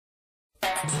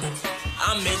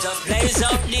I may just blaze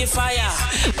up the fire,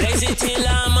 blaze it till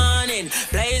the morning,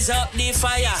 blaze up the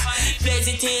fire, blaze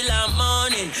it till the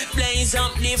morning, blaze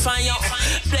up the fire,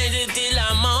 blaze it till the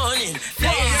morning,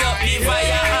 blaze up the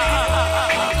fire.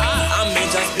 I may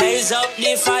just blaze up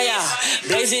the fire,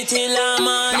 blaze it till the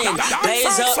morning,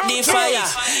 blaze up the fire,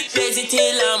 blaze it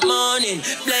till the morning,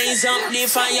 blaze up the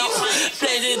fire,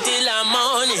 blaze it till the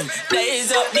morning,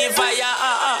 blaze up the fire.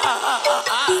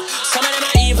 Some of them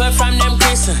are evil from them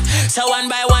Christian, so one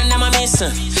by one them a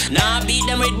missing. Now I beat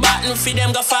them with button, feed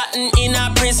them go fatten in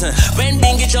a prison. When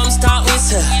Bingy jump start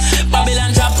whistle,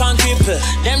 Babylon drop and cripple.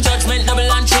 Them judgment double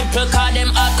and triple, call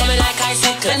them up coming like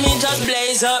icicle. Let me just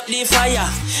blaze up the fire,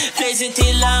 blaze it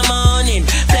till the morning,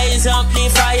 blaze up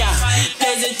the fire,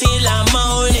 blaze it till the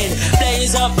morning,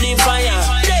 blaze up the fire,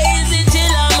 blaze it till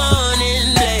the morning,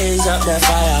 blaze up the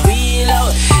fire. Real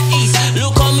out east,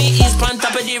 look on me east, on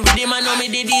top of the rhythm, I know me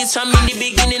did this from in the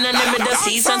beginning and then with the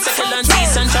season, second and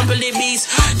teeth and trample the beast.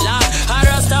 Lord, I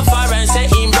Rastafari say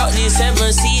him brought the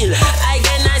seven seal.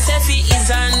 Again I say fi is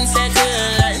and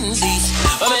second and teeth.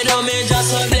 But me do me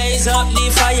just blaze up the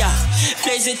fire,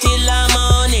 blaze it till the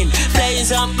morning,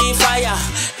 blaze up the fire,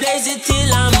 blaze it till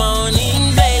the